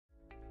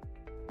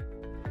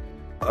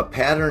A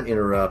pattern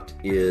interrupt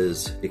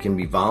it can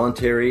be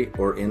voluntary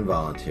or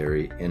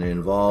involuntary, and it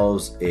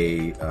involves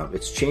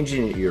it's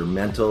changing your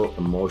mental,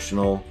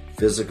 emotional,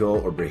 physical,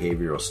 or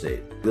behavioral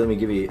state. Let me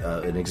give you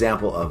an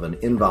example of an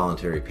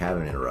involuntary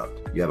pattern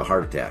interrupt. You have a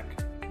heart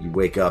attack. You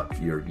wake up,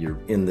 you're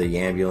in the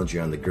ambulance,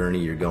 you're on the gurney,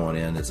 you're going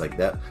in. It's like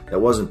that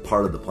wasn't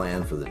part of the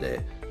plan for the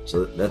day.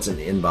 So that's an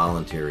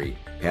involuntary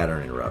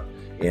pattern interrupt.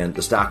 And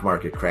the stock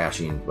market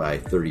crashing by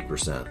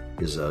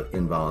 30% is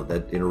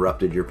that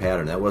interrupted your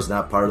pattern. That was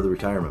not part of the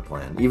retirement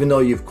plan, even though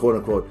you've quote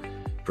unquote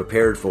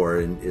prepared for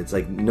it. And it's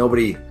like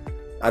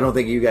I don't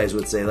think you guys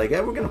would say like,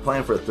 we're going to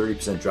plan for a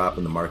 30% drop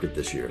in the market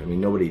this year. I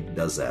mean, nobody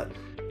does that.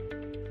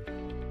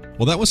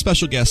 Well, that was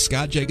special guest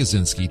Scott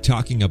Jagosinski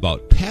talking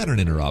about pattern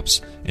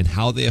interrupts and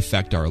how they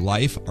affect our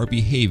life, our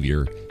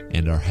behavior,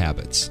 and our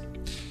habits.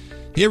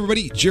 Hey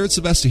everybody, Jared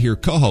Sylvester here,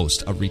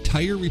 co-host of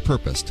Retire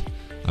Repurposed.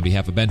 On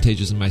behalf of Ben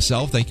Tages and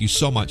myself, thank you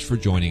so much for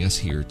joining us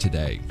here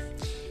today.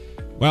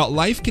 Well,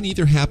 life can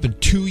either happen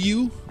to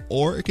you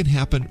or it can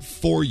happen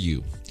for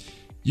you.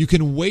 You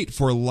can wait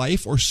for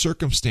life or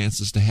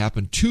circumstances to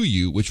happen to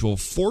you, which will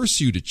force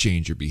you to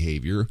change your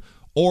behavior,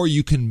 or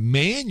you can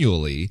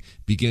manually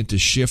begin to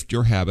shift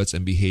your habits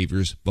and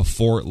behaviors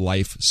before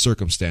life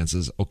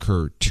circumstances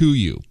occur to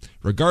you.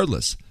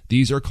 Regardless,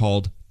 these are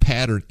called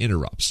pattern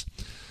interrupts.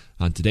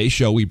 On today's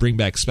show, we bring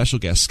back special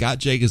guest Scott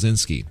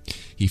Jagosinski.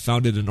 He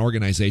founded an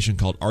organization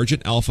called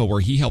Argent Alpha,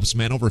 where he helps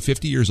men over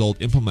 50 years old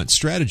implement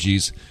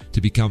strategies to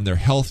become their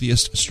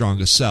healthiest,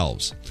 strongest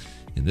selves.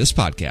 In this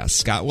podcast,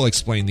 Scott will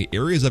explain the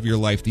areas of your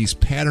life these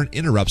pattern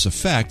interrupts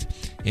affect,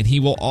 and he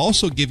will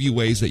also give you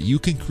ways that you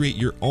can create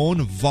your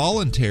own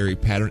voluntary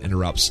pattern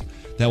interrupts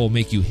that will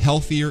make you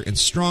healthier and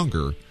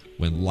stronger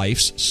when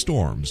life's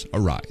storms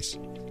arise.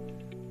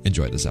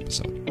 Enjoy this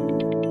episode.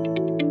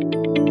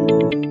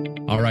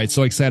 All right,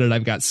 so excited.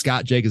 I've got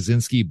Scott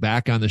Jagosinski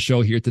back on the show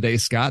here today.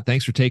 Scott,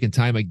 thanks for taking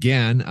time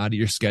again out of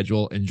your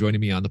schedule and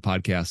joining me on the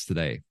podcast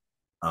today.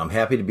 I'm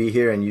happy to be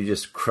here, and you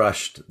just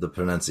crushed the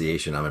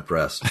pronunciation. I'm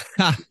impressed.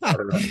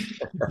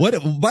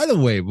 What? By the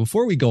way,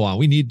 before we go on,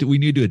 we need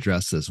to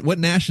address this. What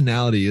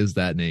nationality is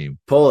that name?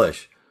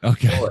 Polish.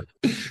 Okay.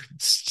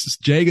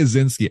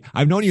 Jagosinski.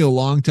 I've known you a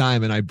long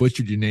time, and I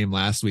butchered your name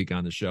last week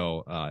on the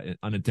show.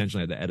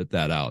 Unintentionally, I had to edit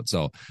that out.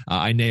 So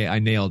I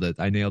nailed it.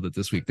 I nailed it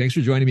this week. Thanks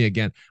for joining me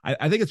again.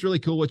 I think it's really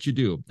cool what you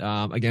do.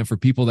 Again, for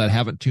people that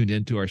haven't tuned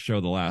into our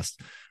show the last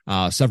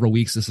several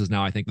weeks, this is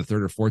now, I think, the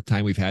third or fourth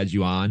time we've had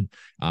you on.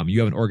 You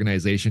have an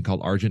organization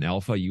called Argent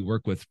Alpha. You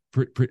work with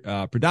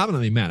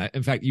predominantly men.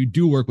 In fact, you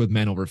do work with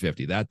men over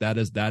 50.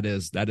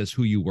 That is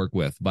who you work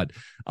with. But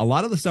a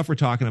lot of the stuff we're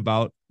talking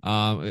about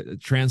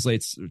it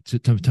translates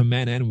to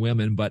men and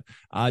women. But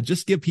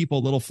just give people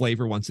a little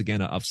flavor once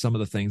again of some of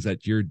the things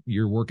that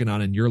you're working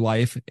on in your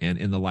life and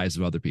in the lives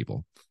of other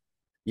people.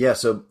 Yeah.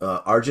 So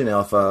Argent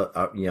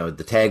Alpha,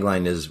 the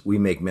tagline is "We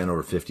make men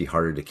over 50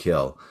 harder to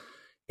kill."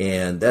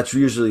 And that's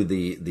usually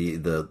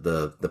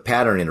the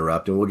pattern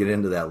interrupt, and we'll get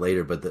into that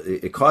later. But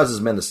it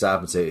causes men to stop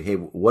and say, "Hey,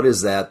 what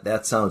is that?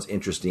 That sounds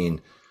interesting.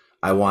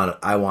 I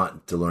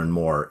want to learn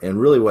more." And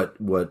really,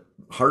 what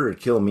harder to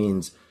kill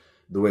means,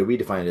 the way we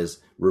define it, is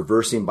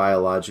reversing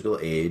biological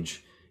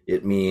age.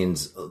 It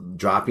means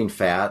dropping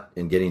fat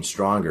and getting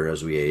stronger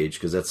as we age,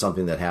 because that's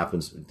something that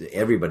happens to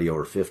everybody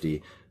over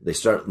 50. They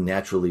start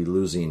naturally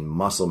losing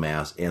muscle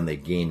mass and they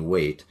gain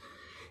weight,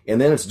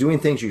 and then it's doing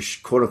things you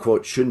quote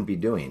unquote shouldn't be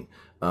doing.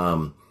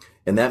 And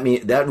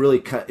that really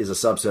is a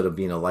subset of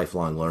being a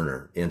lifelong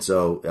learner. And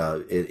so,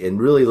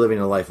 and really living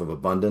a life of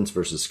abundance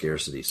versus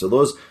scarcity. So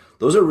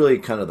those are really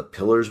kind of the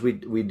pillars we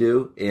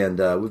do. And,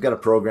 we've got a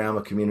program,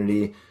 a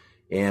community,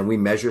 and we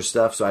measure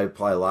stuff. So I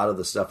apply a lot of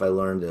the stuff I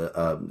learned.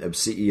 I'm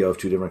CEO of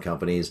 2 different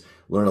companies,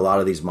 learn a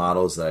lot of these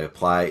models that I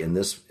apply in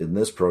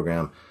this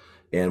program.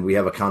 And we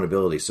have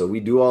accountability. So we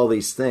do all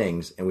these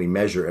things and we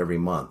measure every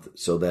month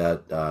so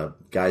that,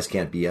 guys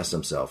can't BS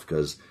themselves,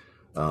 because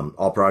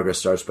all progress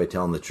starts by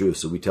telling the truth.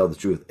 So we tell the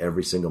truth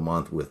every single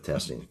month with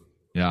testing.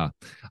 Yeah,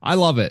 I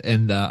love it.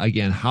 And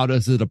again, how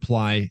does it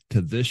apply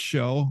to this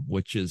show,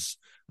 which is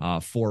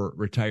for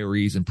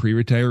retirees and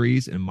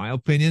pre-retirees? In my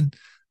opinion,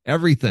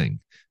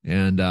 everything.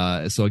 And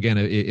so again,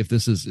 if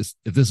this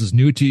is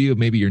new to you,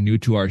 maybe you're new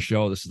to our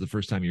show, this is the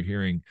first time you're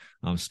hearing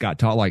Scott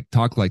talk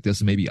like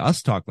this, and maybe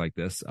us talk like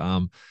this.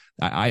 I'm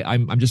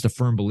just a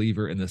firm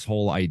believer in this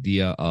whole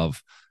idea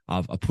of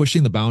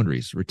pushing the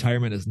boundaries.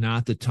 Retirement is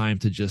not the time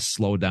to just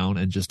slow down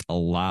and just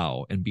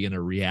allow and be in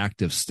a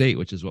reactive state,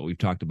 which is what we've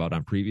talked about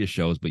on previous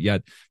shows, but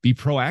yet be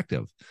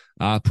proactive,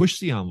 push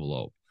the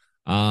envelope,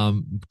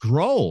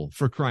 grow,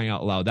 for crying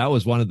out loud. That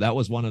was one of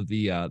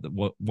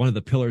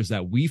the pillars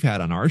that we've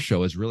had on our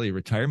show, is really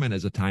retirement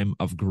as a time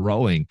of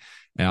growing.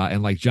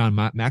 And like John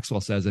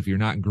Maxwell says, if you're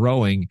not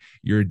growing,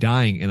 you're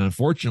dying. And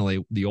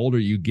unfortunately, the older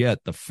you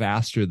get, the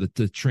faster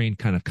the train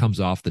kind of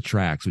comes off the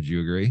tracks. Would you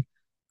agree?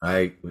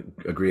 I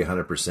agree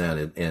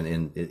 100%.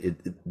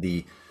 And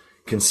the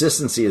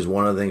consistency is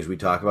one of the things we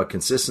talk about.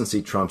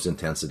 Consistency trumps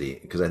intensity,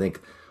 because I think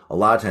a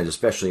lot of times,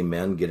 especially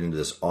men, get into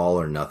this all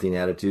or nothing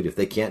attitude. If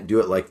they can't do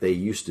it like they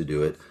used to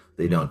do it,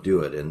 they don't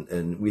do it.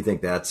 And we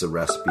think that's a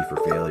recipe for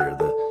failure.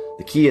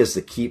 The key is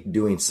to keep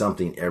doing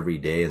something every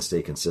day and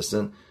stay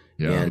consistent,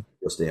 and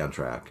you'll stay on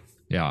track.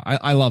 Yeah,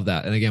 I love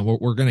that. And again,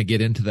 we're going to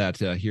get into that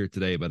here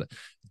today, but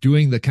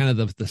doing the kind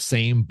of the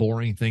same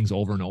boring things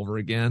over and over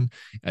again,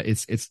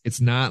 it's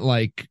not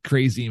like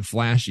crazy and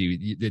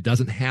flashy. It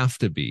doesn't have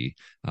to be,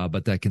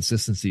 but that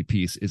consistency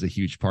piece is a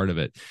huge part of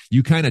it.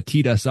 You kind of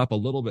teed us up a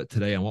little bit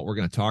today on what we're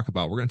going to talk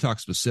about. We're going to talk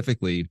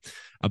specifically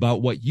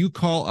about what you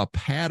call a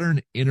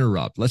pattern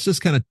interrupt. Let's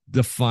just kind of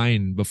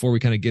define, before we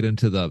kind of get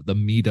into the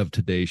meat of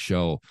today's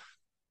show,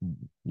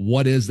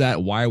 what is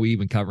that? Why are we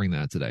even covering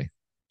that today?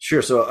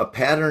 Sure. So a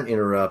pattern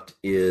interrupt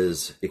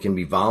it can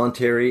be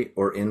voluntary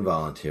or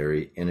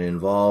involuntary, and it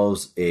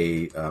involves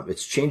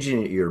it's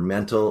changing your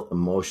mental,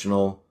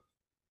 emotional,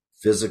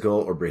 physical,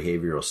 or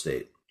behavioral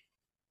state.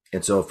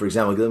 And so, for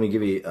example, let me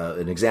give you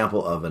an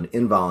example of an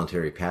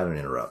involuntary pattern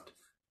interrupt.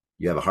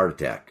 You have a heart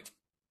attack.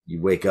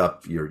 You wake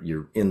up,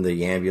 you're in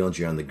the ambulance,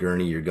 you're on the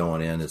gurney, you're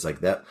going in. It's like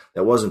that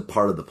wasn't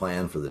part of the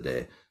plan for the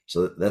day.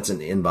 So that's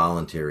an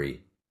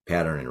involuntary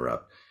pattern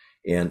interrupt.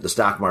 And the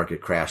stock market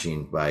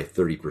crashing by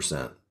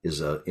 30% is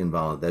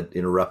that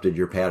interrupted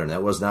your pattern.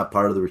 That was not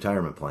part of the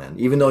retirement plan,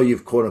 even though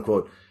you've quote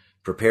unquote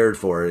prepared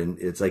for it. And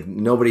it's like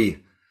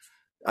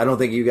I don't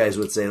think you guys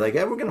would say like,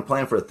 hey, we're going to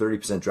plan for a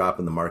 30% drop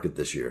in the market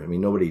this year. I mean,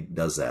 nobody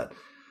does that.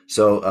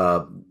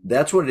 So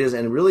that's what it is.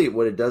 And really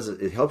what it does,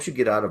 it helps you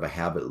get out of a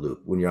habit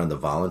loop when you're on the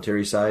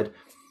voluntary side.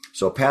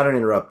 So a pattern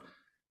interrupt,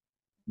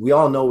 we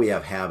all know we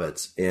have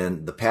habits,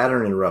 and the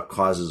pattern interrupt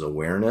causes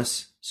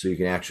awareness so you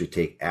can actually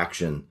take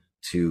action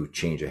to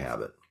change a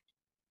habit.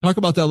 Talk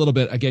about that a little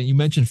bit. Again, you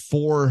mentioned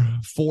four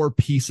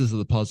pieces of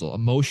the puzzle: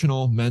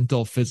 emotional,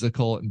 mental,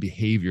 physical, and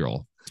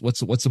behavioral. What's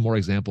some more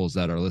examples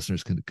that our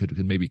listeners could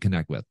maybe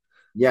connect with?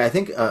 Yeah, I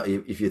think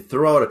if you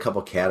throw out a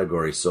couple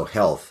categories, so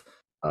health,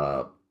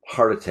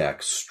 heart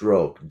attack,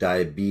 stroke,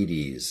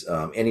 diabetes,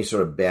 any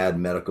sort of bad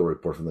medical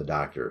report from the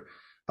doctor,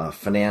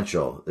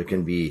 financial, there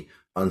can be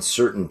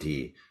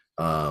uncertainty,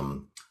 a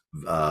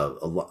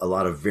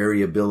lot of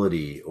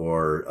variability,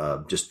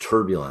 or just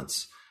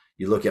turbulence.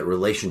 You look at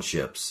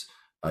relationships.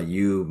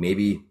 You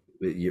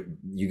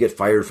get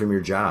fired from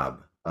your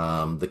job.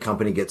 The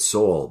company gets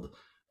sold.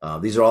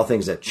 These are all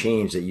things that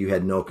change that you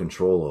had no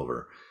control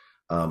over.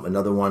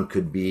 Another one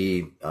could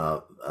be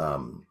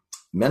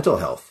mental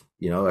health.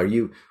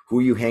 Who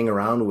you hang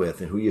around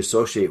with and who you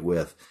associate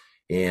with,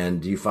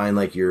 and do you find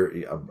like you're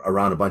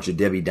around a bunch of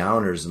Debbie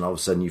Downers, and all of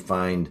a sudden you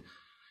find,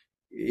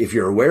 if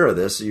you're aware of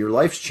this, your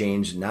life's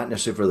changed, not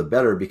necessarily for the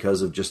better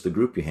because of just the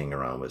group you hang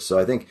around with. So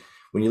I think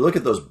when you look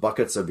at those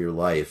buckets of your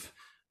life,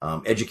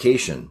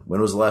 education,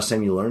 when was the last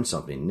time you learned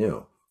something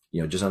new?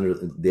 Just under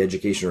the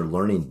education or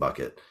learning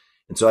bucket.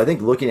 And so I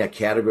think looking at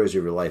categories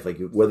of your life, like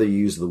whether you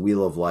use the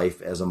Wheel of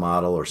Life as a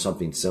model or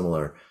something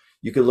similar,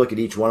 you could look at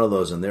each one of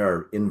those, and there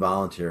are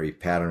involuntary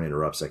pattern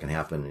interrupts that can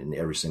happen in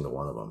every single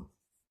one of them.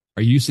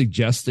 Are you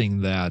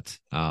suggesting that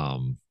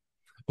I'm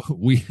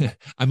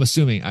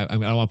assuming, I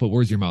don't want to put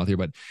words in your mouth here,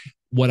 but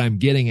what I'm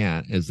getting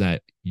at is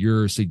that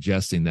you're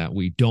suggesting that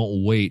we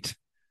don't wait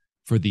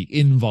for the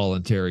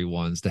involuntary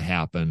ones to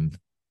happen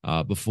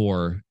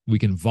before we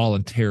can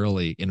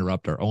voluntarily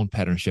interrupt our own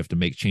pattern shift to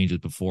make changes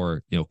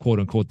before, quote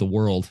unquote, the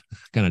world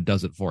kind of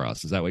does it for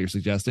us. Is that what you're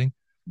suggesting?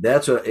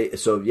 That's what.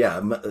 So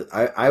yeah,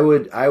 I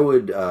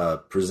would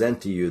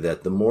present to you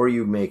that the more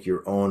you make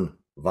your own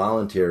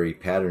voluntary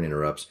pattern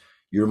interrupts,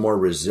 you're more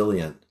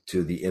resilient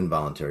to the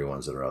involuntary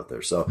ones that are out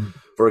there. So,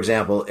 for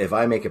example, if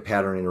I make a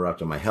pattern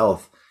interrupt on my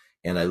health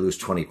and I lose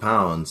 20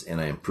 pounds and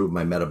I improve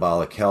my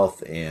metabolic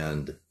health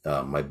and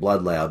my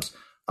blood labs,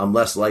 I'm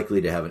less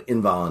likely to have an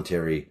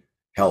involuntary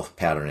health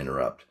pattern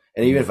interrupt.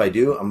 And even if I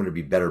do, I'm going to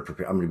be better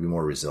prepared. I'm going to be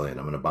more resilient.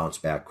 I'm going to bounce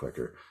back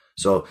quicker.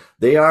 So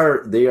they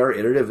are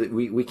iterative.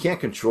 We can't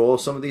control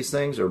some of these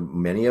things, or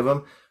many of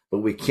them, but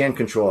we can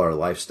control our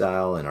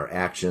lifestyle and our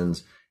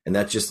actions. And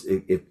that's just,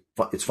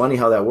 it's funny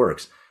how that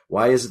works.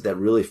 Why is it that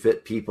really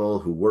fit people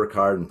who work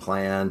hard and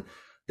plan,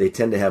 they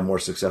tend to have more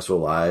successful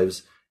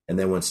lives? And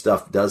then when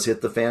stuff does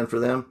hit the fan for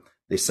them,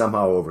 they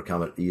somehow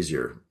overcome it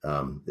easier.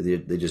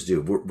 They just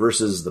do.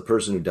 Versus the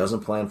person who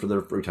doesn't plan for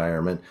their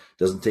retirement,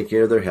 doesn't take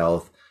care of their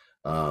health,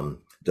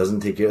 doesn't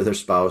take care of their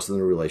spouse and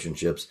their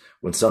relationships.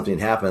 When something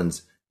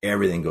happens,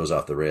 everything goes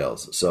off the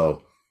rails.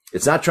 So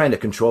it's not trying to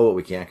control what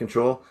we can't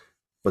control,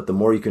 but the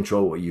more you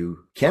control what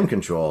you can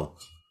control,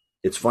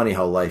 it's funny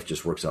how life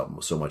just works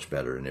out so much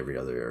better in every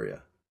other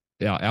area.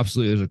 Yeah,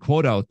 absolutely. There's a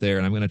quote out there,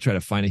 and I'm going to try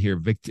to find it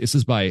here. This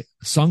is by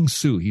Sun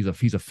Tzu. He's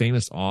a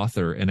famous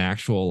author, an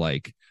actual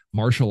like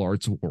martial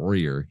arts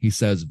warrior. He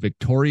says,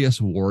 victorious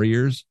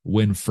warriors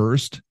win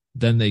first,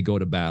 then they go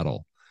to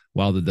battle,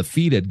 while the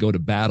defeated go to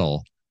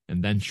battle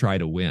and then try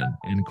to win,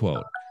 end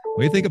quote. What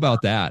do you think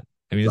about that?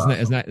 I mean,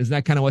 isn't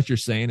that kind of what you're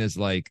saying, is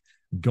like,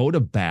 go to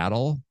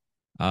battle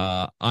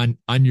on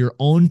your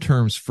own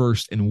terms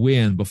first and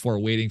win before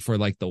waiting for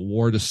like the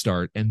war to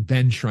start and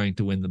then trying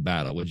to win the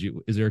battle?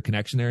 Is there a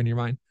connection there in your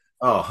mind?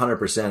 Oh,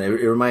 100%.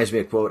 It reminds me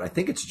of a quote. I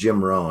think it's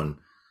Jim Rohn.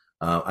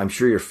 I'm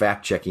sure your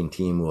fact checking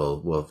team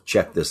will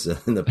check this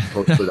in the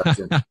post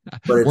production,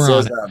 but it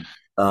says,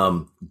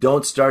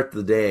 don't start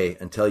the day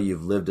until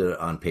you've lived it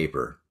on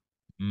paper.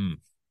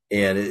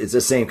 And it's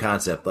the same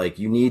concept. Like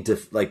you need to,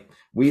 like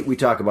we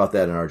talk about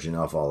that in Argent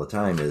Alpha all the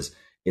time, is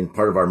in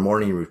part of our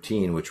morning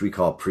routine, which we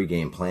call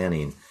pregame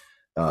planning,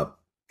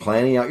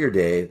 planning out your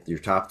day, your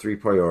top 3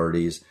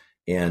 priorities,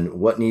 and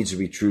what needs to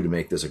be true to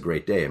make this a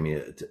great day. I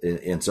mean,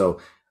 and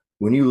so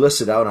when you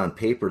list it out on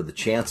paper, the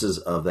chances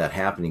of that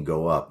happening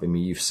go up. I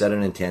mean, you've set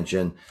an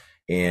intention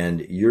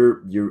and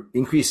you're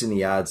increasing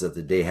the odds that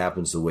the day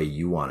happens the way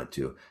you want it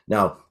to.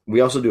 Now,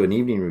 we also do an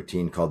evening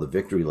routine called the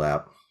Victory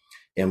Lap.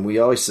 And we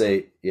always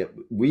say,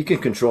 we can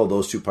control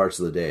those 2 parts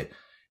of the day.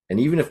 And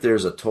even if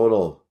there's a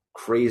total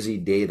crazy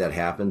day that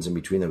happens in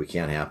between that we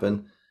can't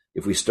happen,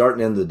 if we start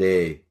and end the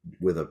day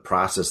with a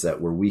process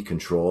where we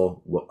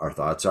control what our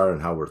thoughts are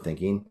and how we're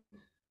thinking,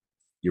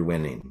 you're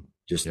winning.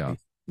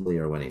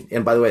 You're winning.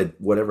 And by the way,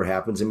 whatever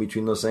happens in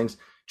between those things,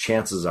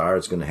 chances are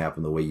it's going to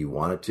happen the way you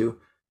want it to,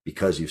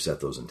 because you've set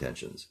those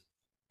intentions.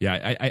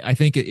 Yeah, I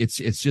think it's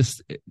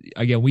just,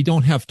 again, we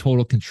don't have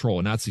total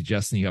control. Not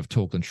suggesting you have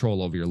total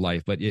control over your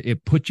life, but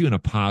it puts you in a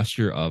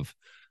posture of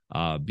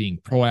being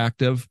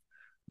proactive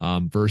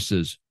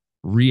versus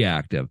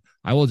reactive.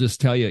 I will just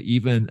tell you,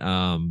 even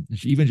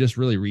just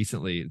really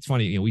recently, it's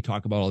funny, we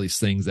talk about all these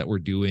things that we're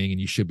doing and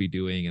you should be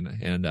doing.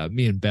 And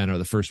me and Ben are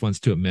the first ones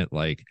to admit,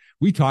 like,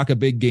 we talk a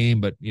big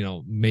game, but,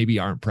 maybe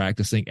aren't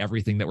practicing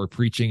everything that we're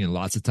preaching. And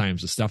lots of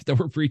times the stuff that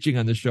we're preaching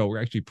on the show,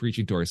 we're actually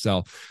preaching to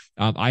ourselves.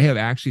 I have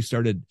actually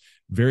started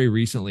very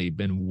recently,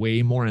 been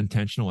way more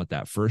intentional at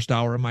that first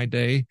hour of my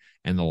day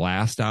and the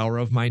last hour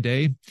of my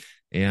day.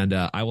 And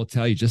I will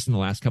tell you, just in the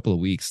last couple of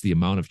weeks, the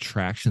amount of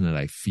traction that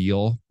I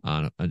feel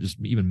just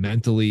even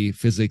mentally,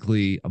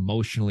 physically,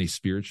 emotionally,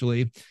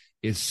 spiritually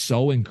is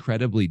so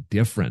incredibly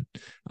different.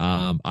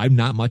 I'm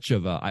not much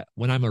of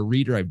when I'm a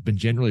reader, I've been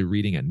generally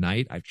reading at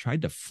night. I've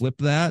tried to flip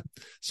that.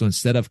 So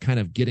instead of kind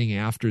of getting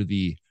after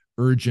the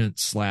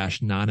urgent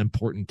 /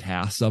 non-important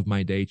tasks of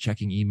my day,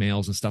 checking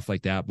emails and stuff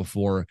like that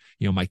before,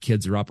 my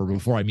kids are up or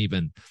before I'm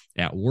even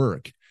at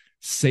work,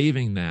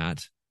 saving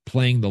that,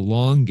 playing the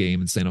long game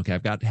and saying, okay,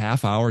 I've got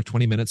half hour,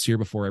 20 minutes here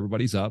before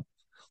everybody's up.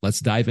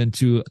 Let's dive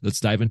into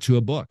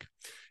a book.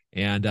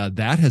 And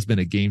that has been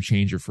a game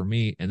changer for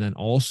me. And then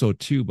also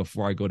too,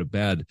 before I go to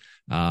bed,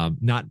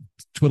 not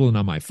twiddling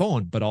on my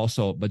phone,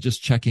 but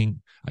just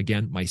checking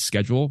again, my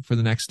schedule for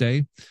the next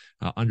day,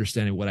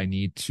 understanding what I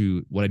need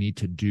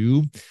to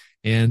do.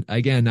 And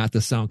again, not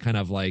to sound kind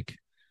of like,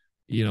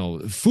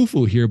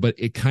 foo-foo here, but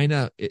it kind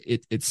of,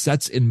 it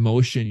sets in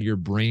motion your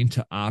brain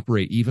to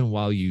operate even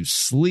while you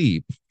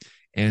sleep.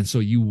 And so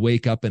you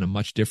wake up in a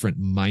much different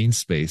mind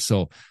space.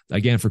 So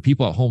again, for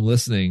people at home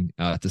listening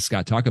to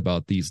Scott talk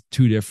about these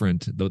 2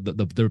 different,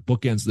 the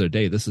bookends of their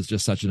day, this is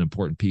just such an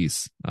important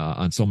piece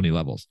on so many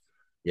levels.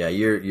 Yeah,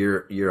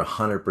 you're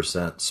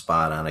 100%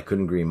 spot on. I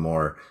couldn't agree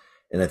more.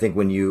 And I think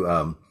when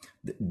you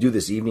do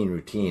this evening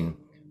routine,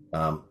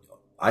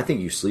 I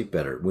think you sleep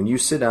better. When you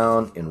sit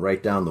down and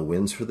write down the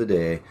wins for the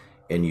day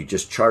and you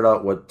just chart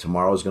out what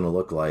tomorrow is going to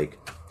look like,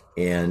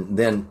 and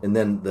then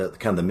the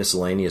kind of the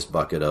miscellaneous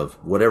bucket of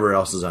whatever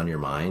else is on your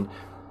mind,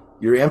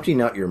 you're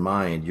emptying out your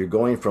mind. You're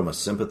going from a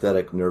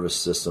sympathetic nervous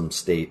system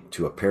state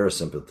to a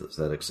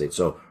parasympathetic state.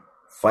 So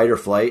fight or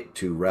flight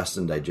to rest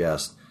and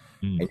digest,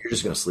 and you're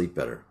just going to sleep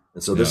better.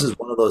 And so this is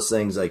one of those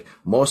things, like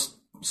most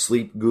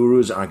sleep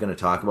gurus aren't going to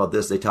talk about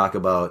this. They talk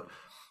about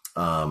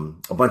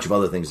a bunch of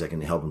other things that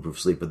can help improve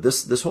sleep. But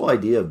this whole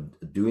idea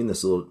of doing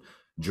this little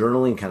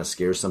journaling kind of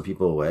scares some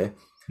people away.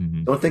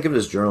 Mm-hmm. Don't think of it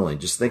as journaling.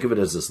 Just think of it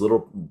as this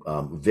little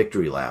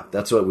victory lap.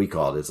 That's what we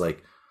call it. It's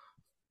like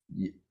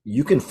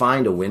you can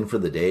find a win for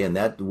the day, and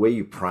that the way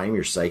you prime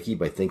your psyche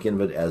by thinking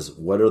of it as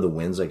what are the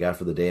wins I got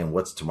for the day and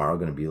what's tomorrow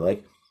going to be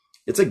like.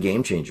 It's a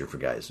game changer for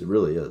guys. It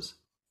really is.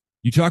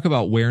 You talk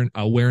about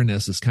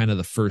awareness is kind of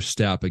the first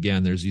step.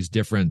 Again, there's these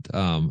different,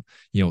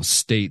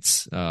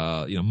 states,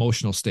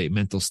 emotional state,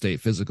 mental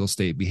state, physical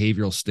state,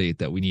 behavioral state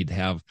that we need to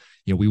have.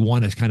 We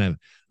want to kind of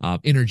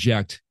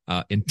interject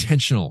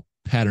intentional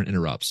pattern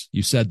interrupts.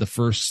 You said the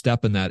first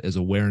step in that is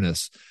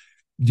awareness.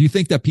 Do you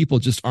think that people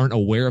just aren't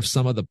aware of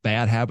some of the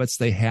bad habits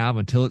they have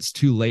until it's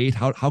too late?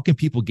 How can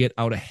people get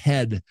out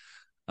ahead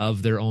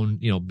of their own,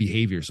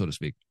 behavior, so to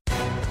speak?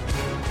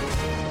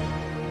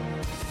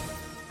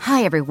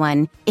 Hi,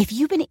 everyone. If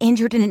you've been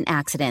injured in an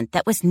accident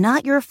that was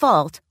not your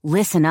fault,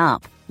 listen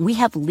up. We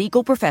have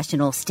legal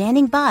professionals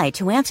standing by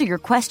to answer your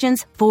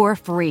questions for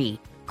free.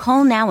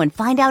 Call now and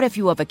find out if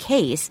you have a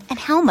case and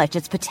how much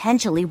it's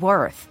potentially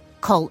worth.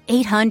 Call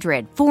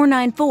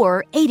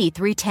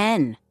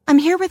 800-494-8310. I'm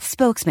here with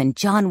spokesman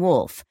John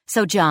Wolf.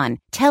 So, John,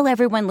 tell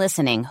everyone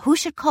listening who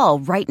should call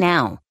right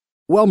now.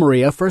 Well,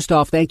 Maria, first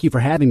off, thank you for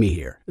having me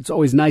here. It's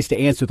always nice to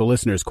answer the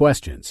listeners'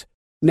 questions.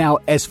 Now,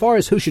 as far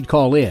as who should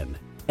call in,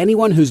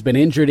 anyone who's been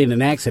injured in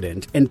an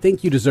accident and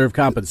think you deserve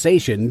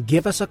compensation,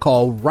 give us a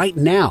call right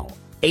now.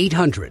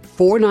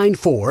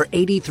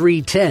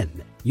 800-494-8310.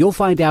 You'll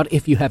find out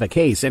if you have a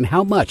case and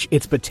how much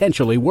it's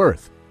potentially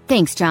worth.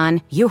 Thanks,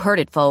 John. You heard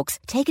it, folks.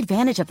 Take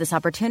advantage of this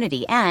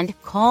opportunity and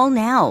call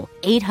now.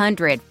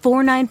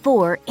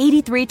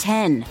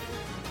 800-494-8310.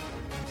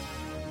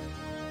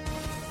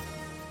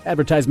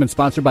 Advertisement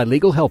sponsored by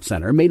Legal Help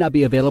Center. May not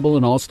be available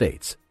in all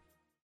states.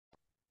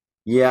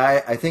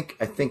 Yeah, I think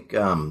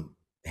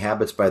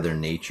habits by their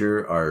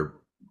nature are,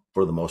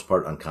 for the most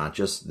part,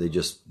 unconscious. They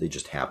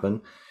just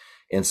happen.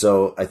 And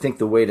so I think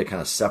the way to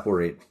kind of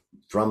separate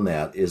from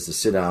that is to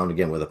sit down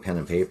again with a pen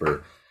and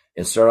paper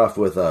and start off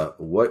with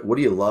what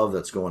do you love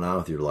that's going on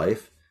with your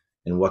life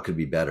and what could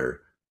be better.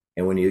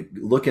 And when you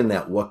look in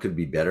that what could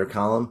be better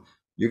column,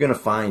 you're going to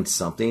find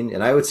something.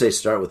 And I would say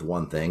start with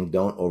one thing.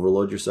 Don't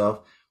overload yourself.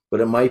 But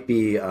it might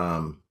be,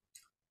 I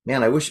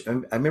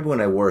remember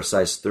when I wore a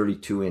size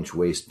 32-inch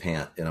waist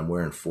pant and I'm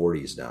wearing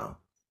 40s now.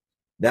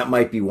 That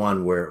might be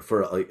one where,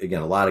 for,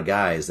 again, a lot of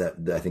guys that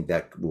I think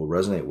that will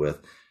resonate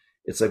with.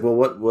 It's like, well,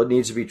 what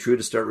needs to be true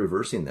to start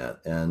reversing that?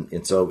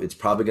 And so it's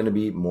probably going to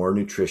be more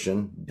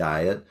nutrition,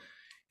 diet.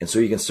 And so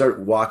you can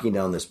start walking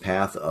down this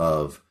path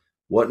of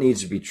what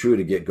needs to be true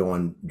to get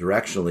going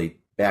directionally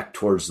back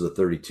towards the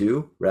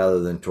 32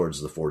 rather than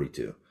towards the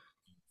 42.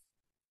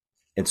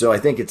 And so I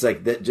think it's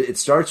like that. It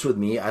starts with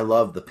me. I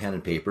love the pen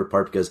and paper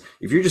part because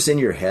if you're just in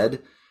your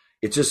head,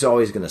 it's just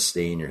always going to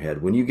stay in your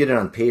head. When you get it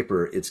on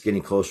paper, it's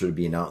getting closer to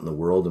being out in the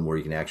world and where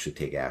you can actually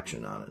take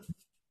action on it.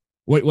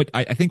 What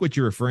I think what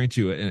you're referring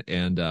to,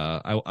 and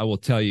I will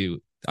tell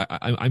you,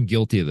 I'm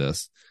guilty of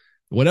this.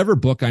 Whatever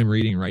book I'm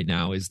reading right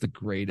now is the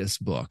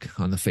greatest book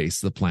on the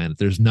face of the planet.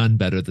 There's none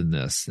better than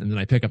this. And then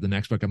I pick up the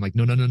next book. I'm like,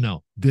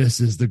 no. This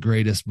is the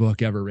greatest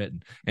book ever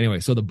written.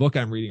 Anyway, so the book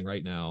I'm reading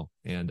right now,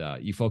 and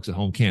you folks at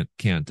home can't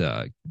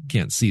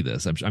see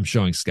this. I'm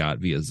showing Scott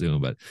via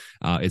Zoom, but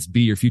it's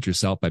Be Your Future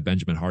Self by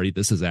Benjamin Hardy.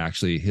 This is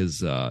actually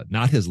his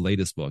not his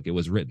latest book. It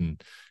was written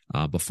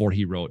before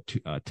he wrote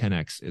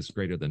 10X is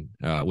greater than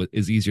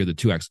is easier than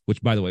 2X,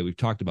 which, by the way, we've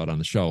talked about on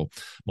the show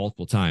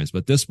multiple times.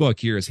 But this book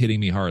here is hitting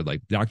me hard.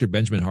 Like Dr.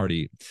 Benjamin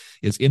Hardy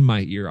is in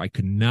my ear. I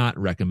could not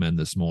recommend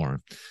this more.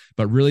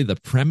 But really, the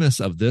premise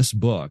of this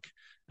book,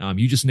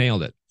 you just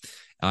nailed it.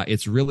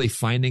 It's really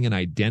finding an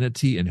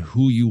identity in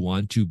who you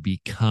want to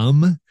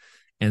become,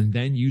 and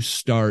then you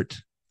start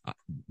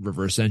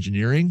reverse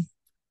engineering.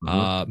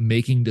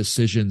 Making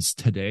decisions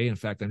today. In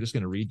fact, I'm just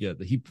going to read you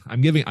I'm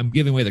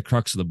giving away the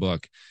crux of the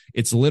book.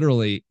 It's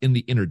literally in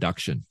the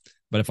introduction.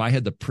 But if I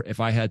had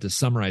to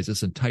summarize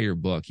this entire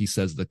book, he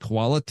says the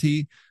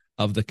quality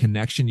of the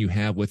connection you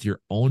have with your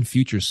own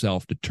future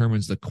self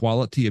determines the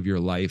quality of your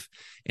life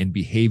and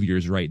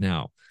behaviors right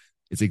now.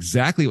 It's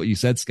exactly what you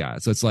said,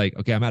 Scott. So it's like,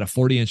 okay, I'm at a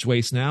 40-inch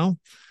waist now.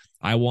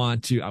 I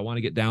want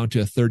to get down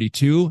to a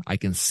 32. I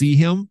can see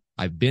him.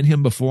 I've been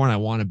him before and I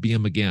want to be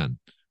him again.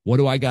 What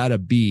do I got to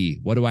be?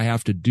 What do I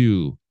have to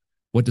do?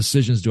 What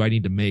decisions do I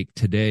need to make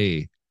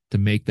today to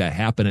make that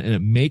happen? And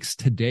it makes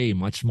today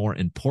much more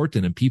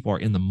important, and people are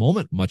in the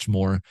moment much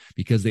more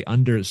because they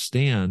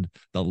understand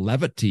the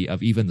levity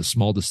of even the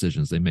small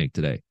decisions they make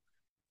today.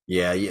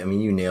 Yeah, I mean,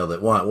 you nailed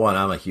it. One,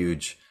 I'm a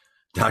huge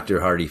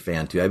Dr. Hardy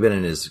fan too. I've been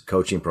in his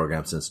coaching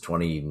program since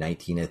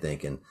 2019, I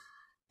think, and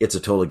it's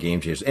a total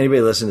game changer. Anybody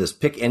listen to this,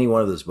 pick any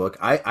one of this book.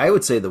 I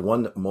would say the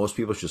one that most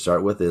people should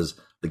start with is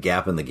The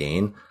Gap and the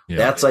Gain. Yeah.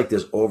 That's like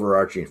this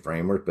overarching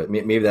framework, but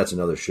maybe that's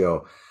another show.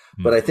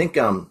 Mm-hmm. But I think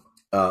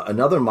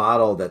another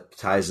model that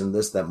ties in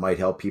this that might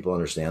help people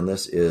understand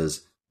this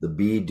is the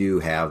be, do,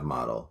 have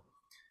model.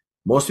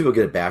 Most people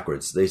get it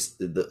backwards.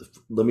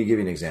 Let me give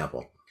you an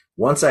example.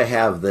 Once I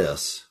have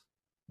this,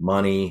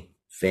 money,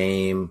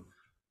 fame,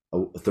 a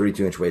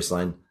 32-inch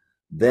waistline,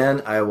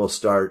 then I will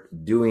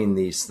start doing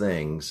these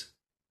things.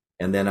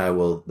 And then I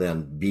will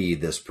then be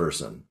this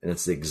person. And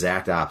it's the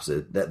exact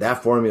opposite.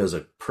 That formula is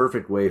a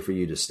perfect way for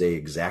you to stay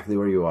exactly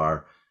where you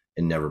are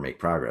and never make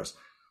progress.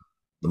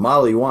 The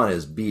model you want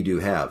is be, do,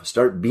 have.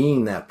 Start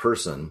being that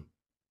person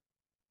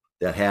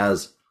that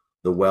has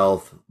the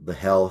wealth, the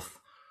health,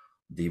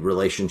 the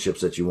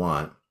relationships that you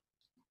want.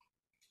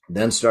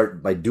 Then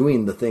start by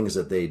doing the things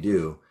that they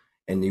do,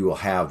 and you will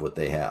have what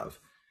they have.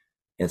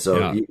 And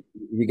so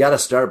you got to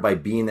start by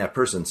being that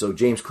person. So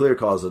James Clear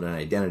calls it an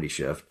identity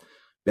shift.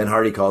 Ben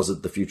Hardy calls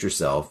it the future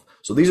self.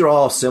 So these are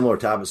all similar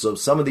topics. So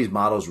some of these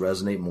models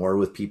resonate more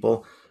with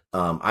people.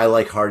 I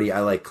like Hardy. I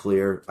like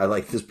Clear. I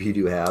like this be,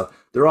 do, have.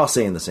 They're all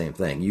saying the same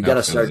thing. You got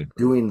to start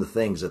doing the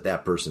things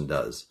that person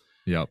does.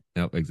 Yep,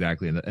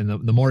 exactly. And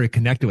the more you're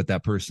connected with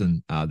that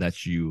person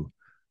that you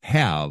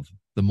have,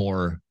 the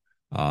more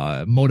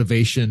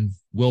motivation,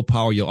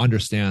 willpower, you'll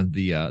understand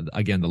the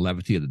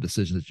levity of the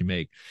decisions that you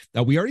make.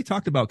 Now, we already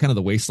talked about kind of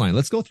the waistline.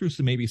 Let's go through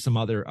some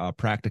other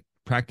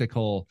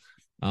practical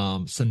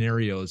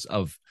scenarios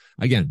of,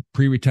 again,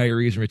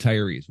 pre-retirees and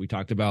retirees. We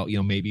talked about,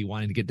 maybe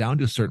wanting to get down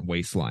to a certain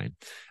waistline.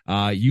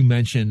 You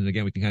mentioned, and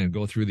again, we can kind of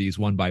go through these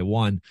one by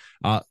one,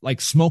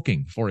 like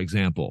smoking, for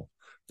example.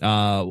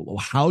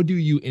 How do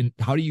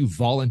you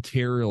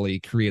voluntarily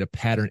create a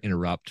pattern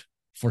interrupt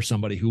for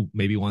somebody who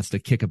maybe wants to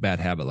kick a bad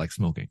habit like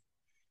smoking?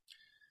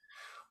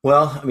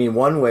 Well, I mean,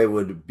 one way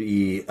would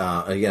be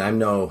again, I'm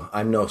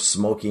no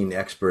smoking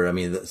expert. I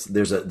mean,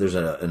 there's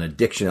an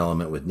addiction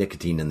element with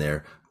nicotine in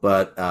there,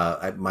 but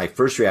my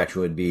first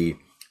reaction would be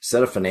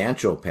set a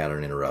financial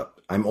pattern interrupt.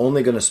 I'm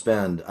only going to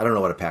spend, I don't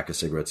know what a pack of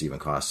cigarettes even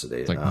costs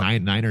today. It's like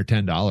 $9 or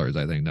 $10,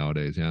 I think,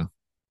 nowadays. Yeah.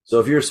 So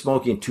if you're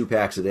smoking 2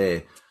 packs a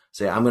day,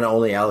 say I'm going to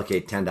only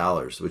allocate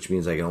 $10, which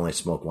means I can only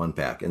smoke 1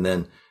 pack. And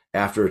then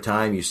after a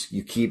time,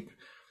 you keep,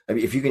 I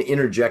mean, if you can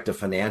interject a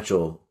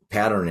financial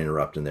pattern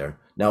interrupt in there.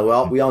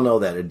 Now, we all know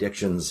that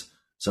addictions,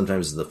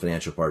 sometimes the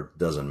financial part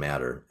doesn't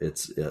matter.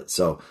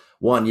 So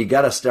one, you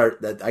got to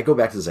start that. I go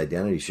back to this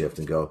identity shift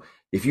and go,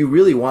 if you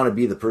really want to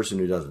be the person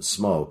who doesn't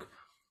smoke,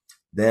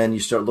 then you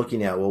start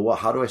looking at, well,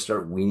 how do I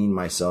start weaning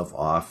myself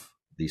off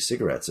these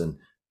cigarettes? And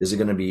is it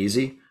going to be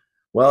easy?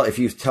 Well, if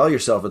you tell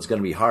yourself it's going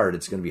to be hard,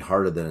 it's going to be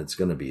harder than it's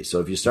going to be. So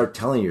if you start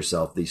telling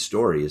yourself these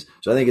stories,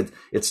 so I think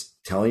it's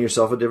telling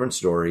yourself a different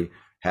story,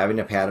 having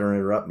a pattern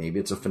interrupt. Maybe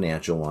it's a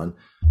financial one.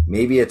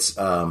 Maybe it's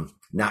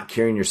not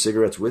carrying your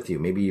cigarettes with you.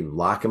 Maybe you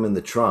lock them in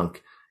the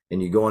trunk and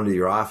you go into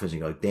your office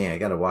and you go, dang, I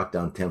got to walk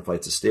down 10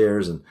 flights of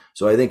stairs. And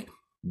so I think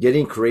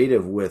getting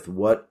creative with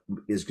what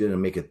is going to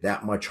make it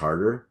that much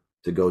harder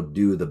to go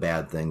do the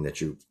bad thing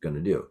that you're going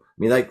to do. I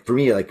mean, like for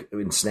me, like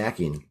in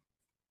snacking,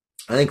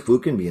 I think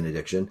food can be an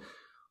addiction.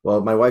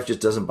 Well, my wife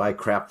just doesn't buy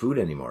crap food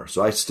anymore.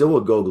 So I still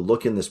will go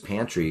look in this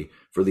pantry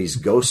for these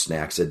ghost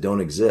snacks that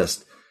don't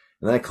exist.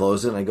 And then I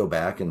close it and I go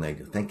back and I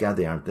go, thank God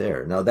they aren't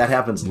there. Now that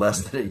happens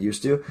less than it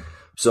used to.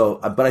 So,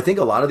 but I think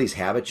a lot of these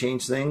habit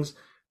change things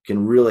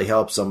can really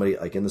help somebody,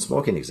 like in the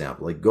smoking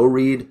example, like go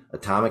read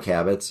Atomic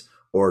Habits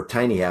or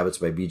Tiny Habits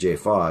by BJ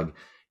Fogg,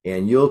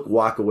 and you'll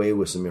walk away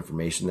with some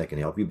information that can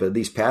help you. But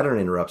these pattern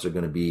interrupts are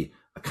going to be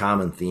a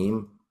common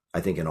theme, I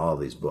think, in all of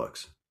these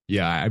books.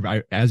 Yeah,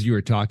 I as you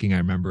were talking, I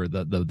remember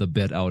the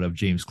bit out of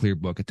James Clear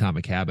book,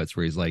 Atomic Habits,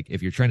 where he's like,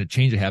 if you're trying to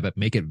change a habit,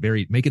 make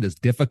it as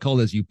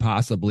difficult as you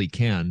possibly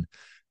can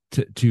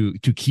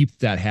to keep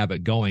that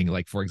habit going.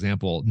 Like, for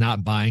example,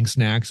 not buying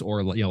snacks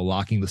or,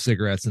 locking the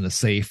cigarettes in the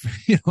safe,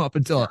 up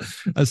until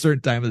a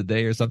certain time of the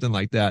day or something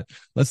like that.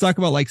 Let's talk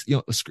about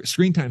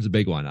screen time's a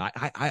big one.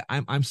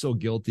 I'm so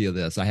guilty of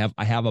this. I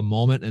have a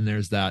moment and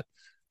there's that,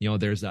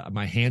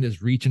 my hand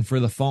is reaching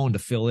for the phone to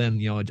fill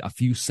in, a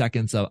few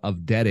seconds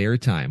of dead air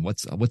time.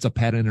 What's a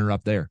pattern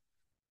interrupt there?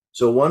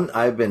 So one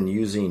I've been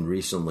using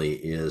recently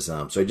is,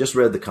 so I just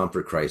read The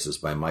Comfort Crisis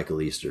by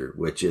Michael Easter,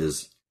 which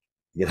is,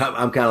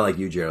 I'm kind of like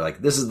you, Jared,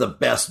 like this is the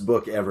best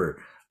book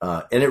ever.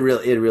 And it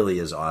really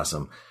is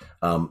awesome.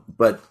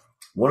 But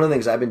one of the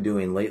things I've been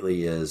doing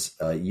lately is,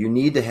 you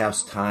need to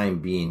have time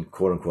being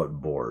quote unquote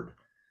bored.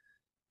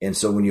 And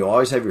so when you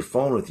always have your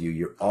phone with you,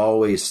 you're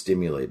always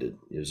stimulated.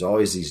 There's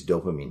always these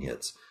dopamine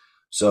hits.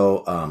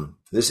 So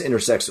this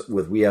intersects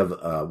with, we have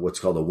what's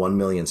called a 1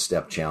 million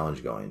step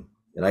challenge going.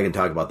 And I can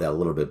talk about that a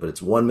little bit, but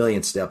it's 1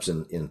 million steps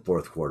in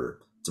fourth quarter.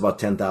 It's about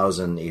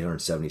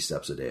 10,870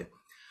 steps a day.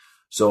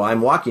 So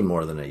I'm walking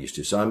more than I used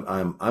to. So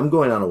I'm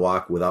going on a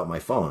walk without my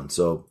phone.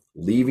 So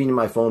leaving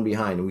my phone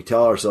behind, and we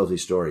tell ourselves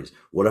these stories.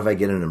 What if I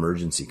get an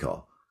emergency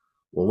call?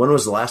 Well, when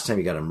was the last time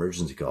you got an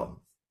emergency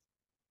call?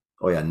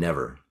 Oh yeah,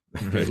 never.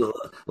 Right.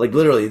 Like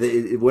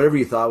literally, whatever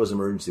you thought was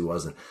emergency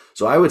wasn't.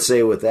 So I would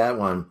say with that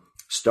one,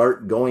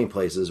 start going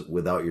places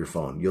without your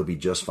phone. You'll be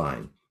just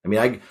fine. I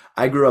mean,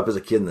 I grew up as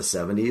a kid in the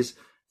 70s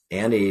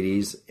and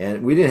 80s,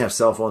 and we didn't have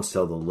cell phones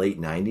till the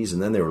late 90s,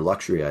 and then they were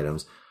luxury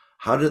items.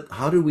 How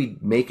did we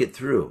make it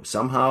through?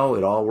 Somehow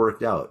it all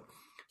worked out.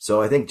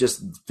 So I think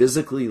just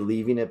physically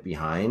leaving it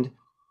behind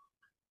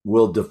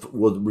will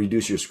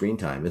reduce your screen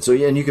time. And so,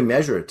 and you can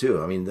measure it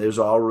too. I mean, there's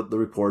all the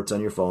reports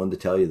on your phone to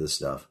tell you this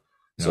stuff.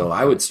 So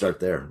I would start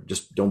there.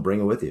 Just don't bring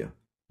it with you.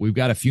 We've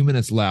got a few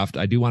minutes left.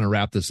 I do want to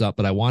wrap this up,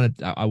 but I want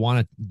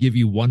to give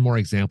you one more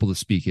example to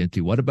speak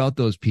into. What about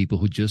those people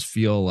who just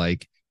feel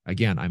like,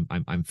 again,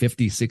 I'm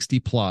 50, 60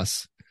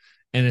 plus,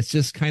 and it's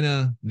just kind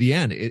of the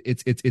end.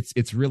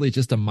 It's really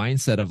just a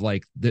mindset of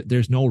like,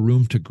 there's no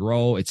room to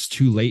grow. It's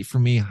too late for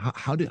me.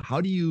 How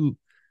do you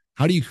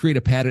create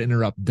a pattern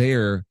interrupt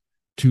there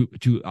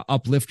to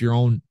uplift your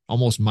own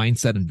almost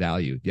mindset and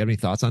value? Do you have any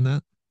thoughts on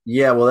that?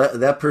 Yeah, well,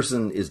 that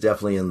person is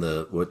definitely in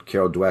what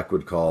Carol Dweck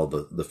would call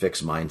the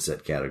fixed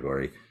mindset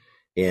category,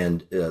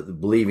 and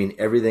believing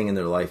everything in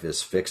their life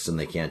is fixed and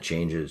they can't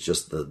change it. It's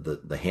just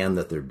the hand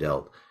that they're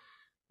dealt.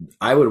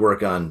 I would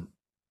work on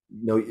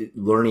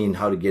learning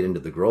how to get into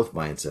the growth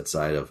mindset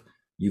side of,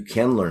 you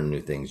can learn new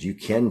things, you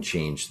can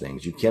change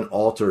things, you can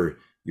alter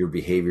your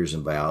behaviors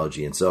in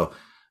biology. And so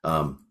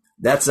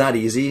that's not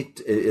easy.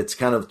 It's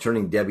kind of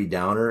turning Debbie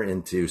Downer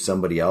into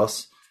somebody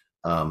else.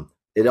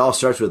 It all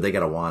starts with, they got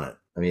to want it.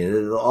 I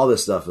mean, all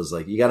this stuff is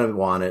like, you got to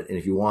want it. And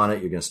if you want it,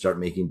 you're going to start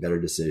making better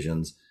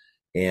decisions.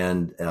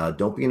 And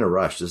don't be in a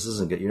rush. This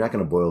isn't good. You're not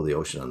going to boil the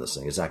ocean on this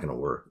thing. It's not going to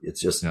work. It's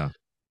just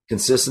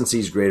consistency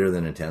is greater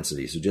than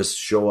intensity. So just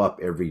show up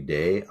every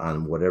day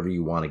on whatever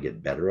you want to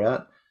get better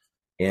at.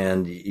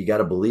 And you got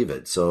to believe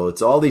it. So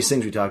it's all these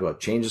things we talk about.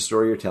 Change the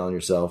story you're telling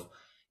yourself.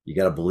 You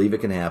got to believe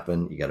it can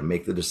happen. You got to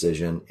make the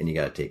decision, and you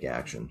got to take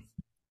action.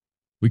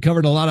 We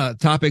covered a lot of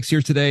topics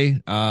here today.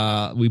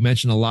 We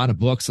mentioned a lot of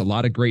books, a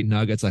lot of great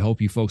nuggets. I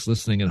hope you folks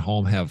listening at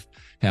home have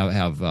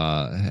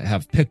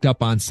picked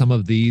up on some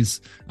of these.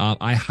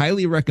 I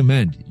highly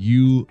recommend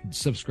you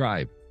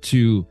subscribe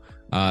to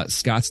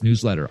Scott's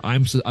newsletter.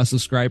 I'm a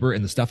subscriber,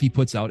 and the stuff he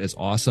puts out is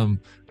awesome.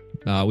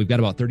 We've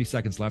got about 30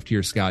 seconds left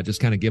here, Scott.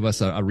 Just kind of give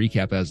us a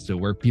recap as to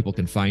where people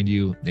can find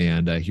you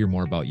and hear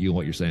more about you and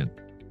what you're saying.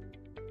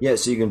 Yeah,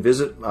 so you can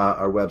visit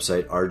our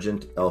website,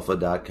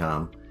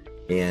 argentalpha.com.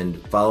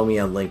 And follow me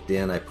on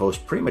LinkedIn. I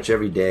post pretty much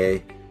every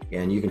day,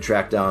 and you can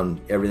track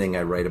down everything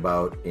I write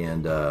about.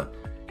 And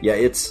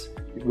it's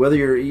whether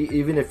you're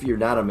even if you're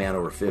not a man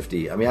over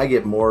 50. I mean, I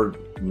get more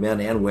men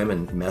and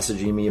women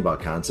messaging me about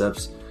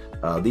concepts.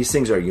 These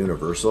things are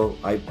universal.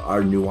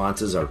 Our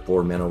nuances are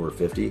for men over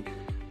 50.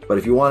 But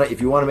if you want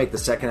to make the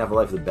second half of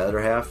life the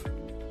better half,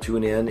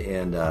 tune in,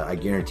 and I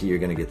guarantee you're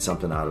going to get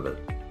something out of it.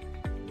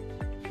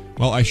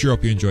 Well, I sure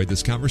hope you enjoyed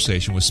this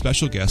conversation with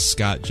special guest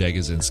Scott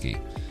Jagosinski.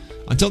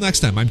 Until next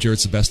time, I'm Jared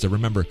Sebesta.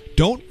 Remember,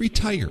 don't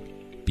retire.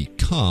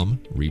 Become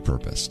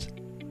repurposed.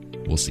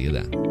 We'll see you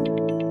then.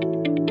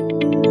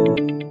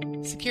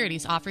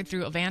 Securities offered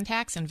through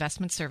Avantax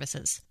Investment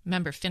Services.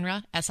 Member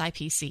FINRA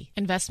SIPC.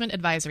 Investment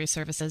advisory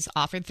services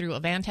offered through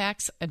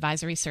Avantax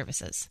Advisory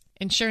Services.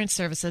 Insurance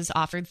services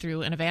offered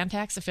through an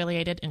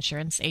Avantax-affiliated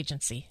insurance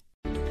agency.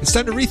 It's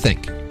time to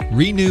rethink,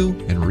 renew,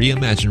 and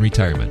reimagine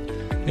retirement.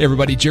 Hey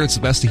everybody, Jared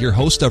Sebesta here,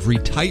 host of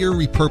Retire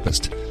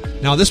Repurposed.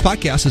 Now, this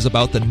podcast is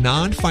about the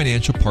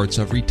non-financial parts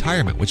of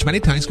retirement, which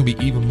many times can be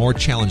even more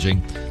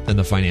challenging than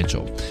the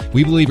financial.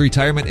 We believe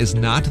retirement is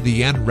not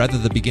the end, rather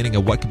the beginning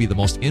of what could be the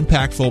most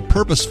impactful,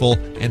 purposeful,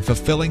 and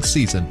fulfilling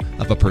season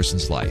of a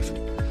person's life.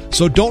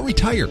 So don't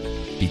retire,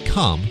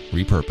 become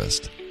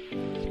repurposed.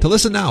 To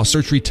listen now,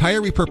 search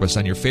Retire Repurposed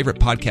on your favorite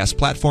podcast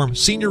platform,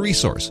 Senior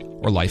Resource,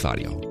 or Life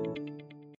Audio.